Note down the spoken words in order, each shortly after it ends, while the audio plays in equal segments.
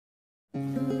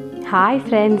Hi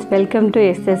friends, welcome to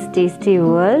SS Tasty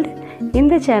World.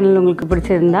 இந்த channel உங்களுக்கு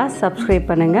பிடிச்சிருந்தா சப்ஸ்கிரைப்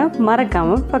பண்ணுங்க,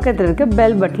 மறக்காம பக்கத்துல இருக்க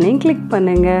பெல் பட்டனையும் கிளிக்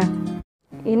பண்ணுங்க.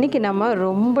 இன்னைக்கு நம்ம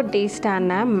ரொம்ப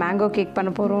டேஸ்டான மேங்கோ கேக்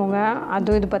பண்ண போறோங்க.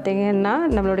 அதுவும் இது பாத்தீங்கன்னா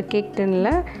நம்மளோட கேக் டின்ல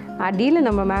அடியில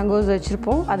நம்ம மேங்கோஸ்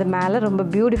வச்சிருப்போம். அது மேலே ரொம்ப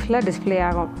பியூட்டிஃபுல்லா டிஸ்ப்ளே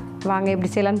ஆகும். வாங்க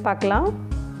எப்படி செய்யலாம்னு பார்க்கலாம்.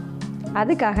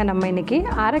 அதுக்காக நம்ம இன்னைக்கு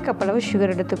 1/2 கப் அளவு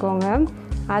சுகர் எடுத்துக்கோங்க.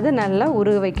 அது நல்லா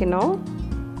உருக வைக்கணும்.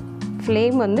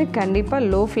 ஃப்ளேம் வந்து கண்டிப்பாக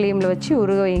லோ ஃப்ளேமில் வச்சு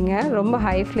உருக வைங்க. ரொம்ப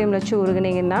ஹை ஃப்ளேமில் வச்சு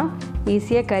உருகுனீங்கன்னா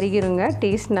ஈஸியாக கருகிருங்க,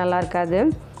 டேஸ்ட் நல்லா இருக்காது.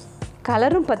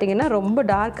 கலரும் பார்த்திங்கன்னா ரொம்ப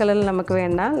டார்க் கலரில் நமக்கு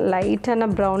வேண்டாம், லைட்டான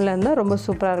ப்ரௌனில் இருந்தால் ரொம்ப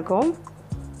சூப்பராக இருக்கும்.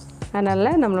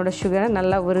 அதனால் நம்மளோட சுகரை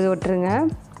நல்லா உருக விட்டுருங்க.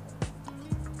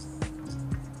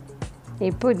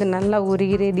 இப்போ இது நல்லா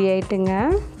உருகி ரெடி ஆகிட்டுங்க,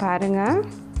 பாருங்கள்.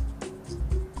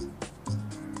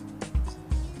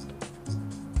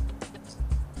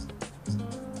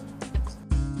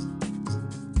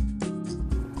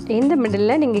 இந்த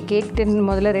மிடில் நீங்கள் கேக் டின்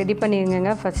முதல்ல ரெடி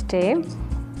பண்ணிடுங்க ஃபஸ்ட்டே.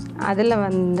 அதில்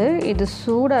வந்து இது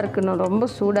சூடாக இருக்கணும், ரொம்ப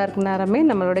சூடாக இருக்க நேரமே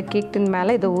நம்மளோட கேக் டின்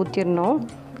மேலே இதை ஊற்றிடணும்.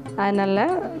 அதனால்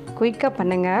குயிக்காக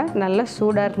பண்ணுங்கள். நல்லா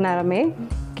சூடாக இருக்க நேரமே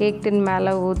கேக் டின்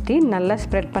மேலே ஊற்றி நல்லா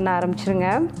ஸ்ப்ரெட் பண்ண ஆரம்பிச்சிருங்க.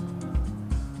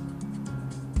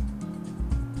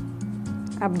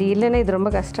 அப்படி இல்லைன்னா இது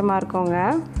ரொம்ப கஷ்டமாக இருக்குங்க,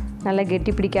 நல்லா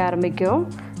கெட்டி பிடிக்க ஆரம்பிக்கும்.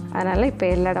 அதனால் இப்போ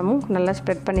எல்லா இடமும் நல்லா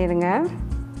ஸ்ப்ரெட் பண்ணிடுங்க.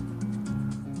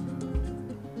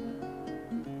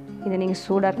 இதை நீங்கள்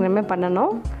சூடாக இருக்கணுமே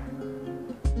பண்ணணும்.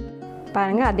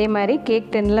 பாருங்கள், அதே மாதிரி கேக்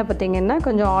டின்னில் பார்த்திங்கன்னா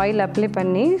கொஞ்சம் ஆயில் அப்ளை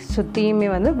பண்ணி சுற்றியுமே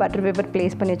வந்து பட்டர் பேப்பர்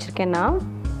ப்ளேஸ் பண்ணி வச்சுருக்கேன்.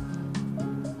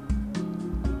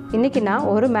 இன்றைக்கி நான்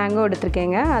ஒரு மேங்கோ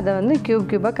எடுத்திருக்கேங்க. அதை வந்து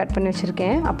க்யூபாக கட் பண்ணி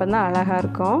வச்சுருக்கேன், அப்போ தான் அழகாக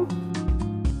இருக்கும்.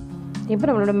 இப்போ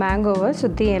நம்மளோட மேங்கோவை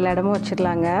சுற்றி எல்லா இடமும்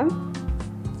வச்சிடலாங்க.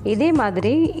 இதே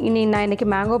மாதிரி நான் இன்றைக்கி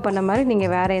மேங்கோ பண்ண மாதிரி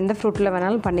நீங்கள் வேறு எந்த ஃப்ரூட்டில்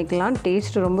வேணாலும் பண்ணிக்கலாம்.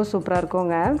 டேஸ்ட்டு ரொம்ப சூப்பராக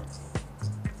இருக்குங்க.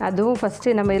 அதுவும்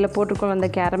ஃபஸ்ட்டு நம்ம இதில் போட்டுக்கணும் அந்த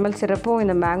கேரமல் சிரப்பும்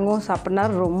இந்த மேங்கோவும் சாப்பிட்னா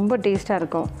ரொம்ப டேஸ்ட்டாக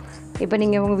இருக்கும். இப்போ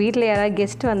நீங்கள் உங்கள் வீட்டில் யாராவது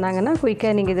கெஸ்ட் வந்தாங்கன்னா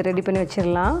குயிக்காக நீங்கள் இதை ரெடி பண்ணி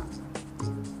வச்சிடலாம்.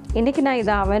 இன்றைக்கி நான்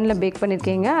இதை அவனில் பேக்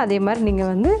பண்ணியிருக்கேங்க. அதே மாதிரி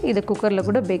நீங்கள் வந்து இதை குக்கரில்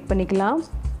கூட பேக் பண்ணிக்கலாம்.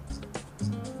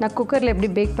 நான் குக்கரில்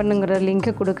எப்படி பேக் பண்ணுங்கிற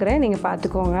லிங்க்கை கொடுக்குறேன், நீங்கள்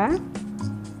பார்த்துக்கோங்க.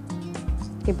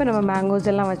 இப்போ நம்ம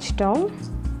மேங்கோஸ் எல்லாம் வச்சிட்டோம்.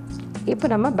 இப்போ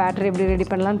நம்ம பேட்டரி எப்படி ரெடி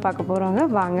பண்ணலான்னு பார்க்க போகிறோங்க,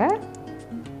 வாங்க.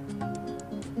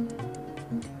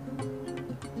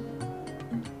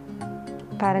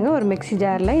 பாருங்கள், ஒரு மிக்ஸி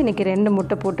ஜாரில் இன்றைக்கி 2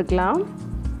 முட்டை போட்டுக்கலாம்.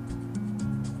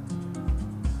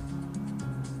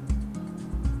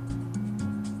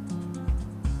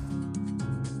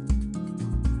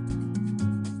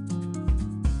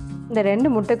 இந்த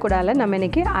 2 முட்டை கூடால நம்ம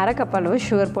இன்றைக்கி 1/2 கப் அளவு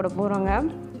சுகர் போட போகிறோங்க.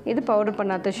 இது பவுடர்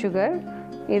பண்ணாத சுகர்.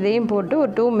 இதையும் போட்டு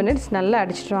ஒரு 2 மினிட்ஸ் நல்லா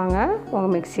அடிச்சிட்டு வாங்க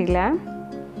உங்கள் மிக்சியில்.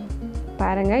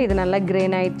 பாருங்கள், இது நல்லா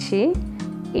கிரைன் ஆயிடுச்சு.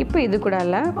 இப்போ இது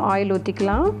கூடால ஆயில்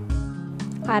ஊற்றிக்கலாம்.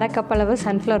 1/2 கப் அளவு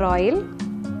சன்ஃப்ளவர் ஆயில்,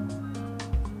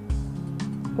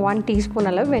 1 டீஸ்பூன்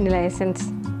அளவு வெனிலா எசன்ஸ்,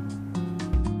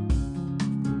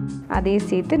 அதையும்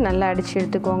சேர்த்து நல்லா அடித்து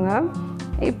எடுத்துக்கோங்க.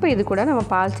 இப்போ இது கூட நம்ம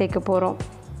பால் சேர்க்க போகிறோம்.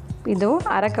 இதுவும்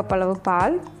 1/2 கப் அளவு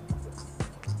பால்.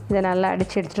 இதை நல்லா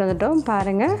அடித்து எடுத்துகிட்டு வந்துட்டோம்.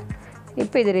 பாருங்கள்,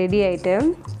 இப்போ இது ரெடி ஆகிட்டு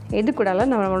இது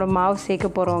கூடலாம் நம்மளோட மாவு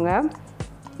சேர்க்க போகிறோங்க.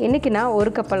 இன்றைக்கி நான்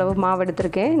 1 கப் அளவு மாவு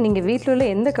எடுத்திருக்கேன். நீங்கள் வீட்டில் உள்ள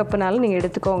எந்த கப்புனாலும் நீங்கள்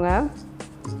எடுத்துக்கோங்க.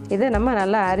 இதை நம்ம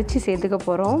நல்லா அரைச்சி சேர்த்துக்க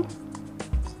போகிறோம்.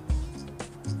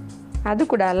 அது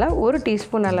கூடால 1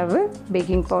 டீஸ்பூன் அளவு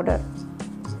பேக்கிங் பவுடர்.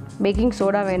 பேக்கிங்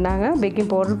சோடா வேண்டாங்க, பேக்கிங்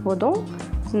பவுடர் போதும்.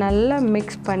 நல்லா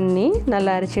மிக்ஸ் பண்ணி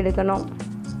நல்லா அரைச்சி எடுக்கணும்.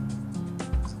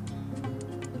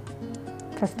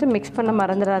 ஃபஸ்ட்டு மிக்ஸ் பண்ண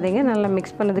மறந்துடாதீங்க. நல்லா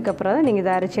மிக்ஸ் பண்ணதுக்கப்புறம் தான் நீங்கள்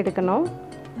இதை அரைச்சி எடுக்கணும்.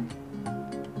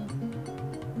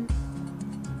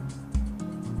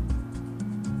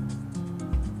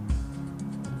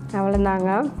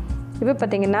 அவ்வளோதாங்க. இப்போ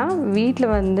பார்த்திங்கன்னா வீட்டில்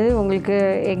வந்து உங்களுக்கு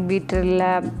எக் பீட்டர் இல்லை,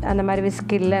 அந்த மாதிரி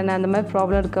விஸ்க் இல்லை, அந்த மாதிரி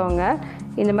ப்ராப்ளம் இருக்கவங்க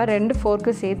இந்த மாதிரி 2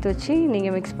 ஃபோர்க்கு சேர்த்து வச்சு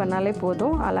நீங்கள் மிக்ஸ் பண்ணாலே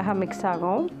போதும், அழகாக மிக்ஸ்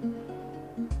ஆகும்.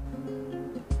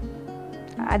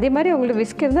 அதே மாதிரி உங்களுக்கு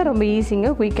விஸ்க் இருந்தால் ரொம்ப ஈஸிங்க,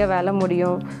 குயிக்காக வேலை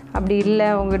முடியும். அப்படி இல்லை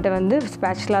உங்கள்கிட்ட வந்து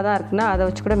ஸ்பேச்சுலாக தான் இருக்குன்னா அதை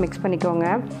வச்சு கூட மிக்ஸ்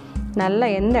பண்ணிக்கோங்க. நல்லா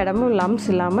எந்த இடமும் லம்ப்ஸ்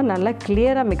இல்லாமல் நல்லா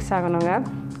கிளியராக மிக்ஸ் ஆகணுங்க,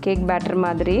 கேக் பேட்டர்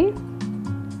மாதிரி.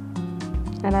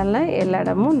 அதனால் எல்லா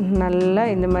இடமும் நல்லா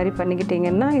இந்த மாதிரி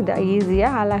பண்ணிக்கிட்டிங்கன்னா இது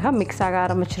ஈஸியாக அழகாக மிக்ஸ் ஆக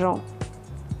ஆரம்பிச்சிடும்.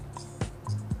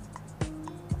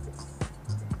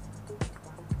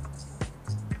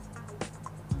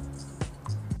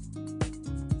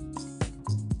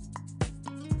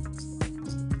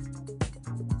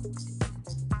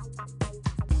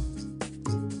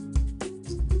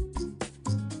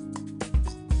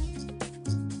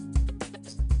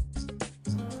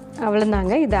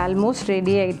 அவ்வளோதாங்க, இது ஆல்மோஸ்ட்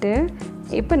ரெடி ஆகிட்டு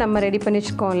இப்போ நம்ம ரெடி பண்ணி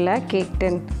வச்சுக்கோம்ல கேக்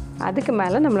டின், அதுக்கு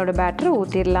மேலே நம்மளோட பேட்டரை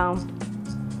ஊற்றிடலாம்.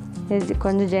 இது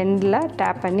கொஞ்சம் ஜென்டிலாக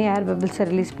டேப் பண்ணி ஏர் பபிள்ஸை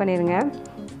ரிலீஸ் பண்ணிடுங்க.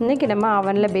 இன்றைக்கி நம்ம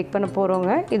அவனில் பேக் பண்ண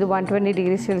போகிறோங்க. இது 120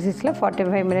 டிகிரி செல்சியஸில்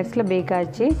 45 மினிட்ஸில் பேக்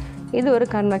ஆச்சு. இது ஒரு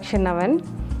கன்வெக்ஷன் அவன்.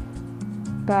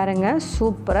 பாருங்கள்,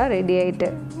 சூப்பராக ரெடி ஆகிட்டு.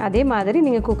 அதே மாதிரி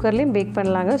நீங்கள் குக்கர்லேயும் பேக்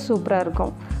பண்ணலாங்க, சூப்பராக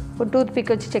இருக்கும். ஒரு டூத்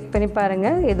பிக் வச்சு செக் பண்ணி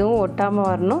பாருங்கள், எதுவும் ஒட்டாமல்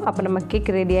வரணும். அப்போ நம்ம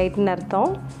கேக் ரெடி ஆகிட்டுன்னு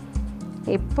அர்த்தம்.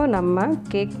 இப்போ நம்ம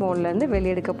கேக் மோட்லேருந்து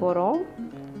வெளியெடுக்க போகிறோம்.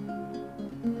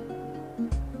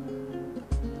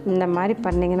 இந்த மாதிரி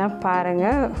பண்ணிங்கன்னா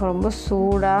பாருங்கள், ரொம்ப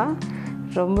சூடாக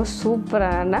ரொம்ப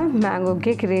சூப்பரான மேங்கோ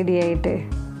கேக் ரெடி ஆகிட்டு.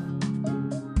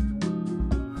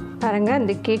 பாருங்கள்,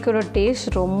 இந்த கேக்கோட டேஸ்ட்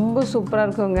ரொம்ப சூப்பராக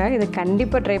இருக்குங்க. இதை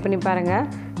கண்டிப்பாக ட்ரை பண்ணி பாருங்கள்.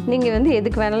 நீங்கள்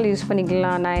எதுக்கு வேணாலும் யூஸ்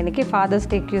பண்ணிக்கலாம். நான் இன்றைக்கி ஃபாதர்ஸ்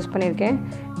டேக்கு யூஸ் பண்ணியிருக்கேன்.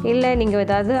 இல்லை நீங்கள்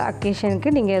ஏதாவது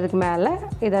அக்கேஷனுக்கு நீங்கள் இதுக்கு மேலே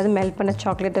ஏதாவது மெல்ட் பண்ண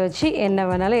சாக்லேட்டை வச்சு என்ன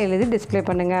வேணாலும் எழுதி டிஸ்ப்ளே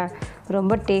பண்ணுங்கள்.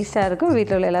 ரொம்ப டேஸ்ட்டாக இருக்கும்.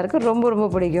 வீட்டில் உள்ள எல்லாருக்கும் ரொம்ப ரொம்ப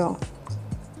பிடிக்கும்.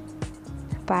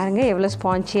 பாருங்கள், எவ்வளோ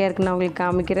ஸ்பான்ச்சியாக இருக்குன்னு நான் உங்களுக்கு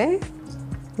காமிக்கிறேன்.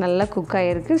 நல்லா குக்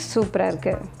ஆகிருக்கு, சூப்பராக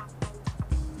இருக்குது.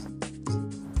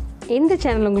 இந்த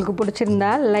சேனல் உங்களுக்கு பிடிச்சிருந்தா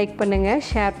லைக் பண்ணுங்கள்,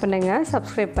 ஷேர் பண்ணுங்கள்,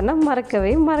 சப்ஸ்கிரைப் பண்ண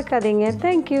மறக்கவே மறக்காதீங்க.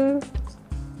 தேங்க்யூ.